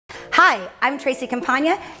Hi, I'm Tracy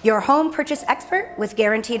Campagna, your home purchase expert with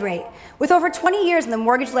Guaranteed Rate. With over 20 years in the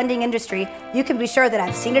mortgage lending industry, you can be sure that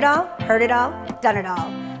I've seen it all, heard it all, done it all.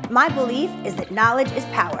 My belief is that knowledge is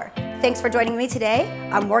power. Thanks for joining me today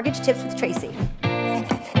on Mortgage Tips with Tracy.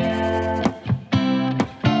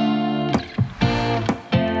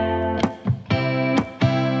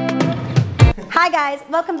 Hi guys,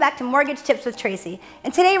 welcome back to Mortgage Tips with Tracy.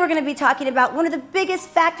 And today we're going to be talking about one of the biggest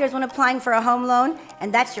factors when applying for a home loan,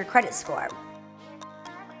 and that's your credit score.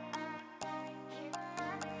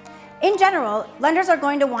 In general, lenders are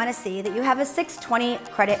going to want to see that you have a 620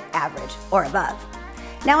 credit average or above.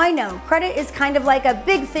 Now I know, credit is kind of like a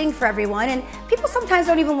big thing for everyone, and people sometimes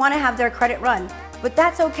don't even want to have their credit run. But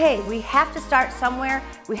that's okay. We have to start somewhere.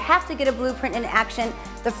 We have to get a blueprint in action.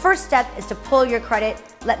 The first step is to pull your credit.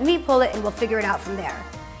 Let me pull it and we'll figure it out from there.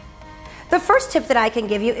 The first tip that I can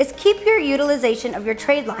give you is keep your utilization of your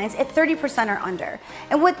trade lines at 30% or under.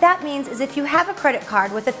 And what that means is if you have a credit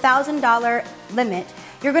card with a $1,000 limit,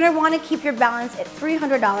 you're going to want to keep your balance at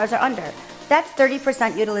 $300 or under. That's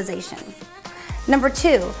 30% utilization. Number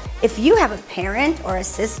two, if you have a parent or a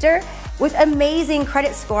sister with amazing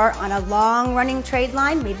credit score on a long-running trade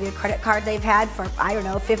line, maybe a credit card they've had for,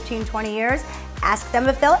 15, 20 years, ask them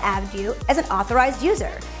if they'll add you as an authorized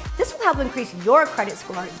user. This will help increase your credit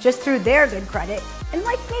score just through their good credit in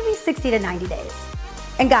like maybe 60 to 90 days.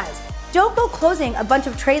 And guys, don't go closing a bunch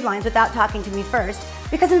of trade lines without talking to me first,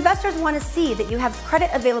 because investors want to see that you have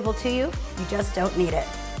credit available to you. You just don't need it.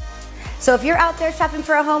 So if you're out there shopping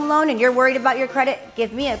for a home loan and you're worried about your credit,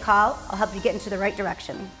 give me a call. I'll help you get into the right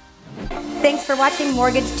direction. Thanks for watching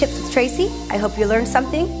Mortgage Tips with Tracy. I hope you learned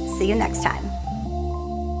something. See you next time.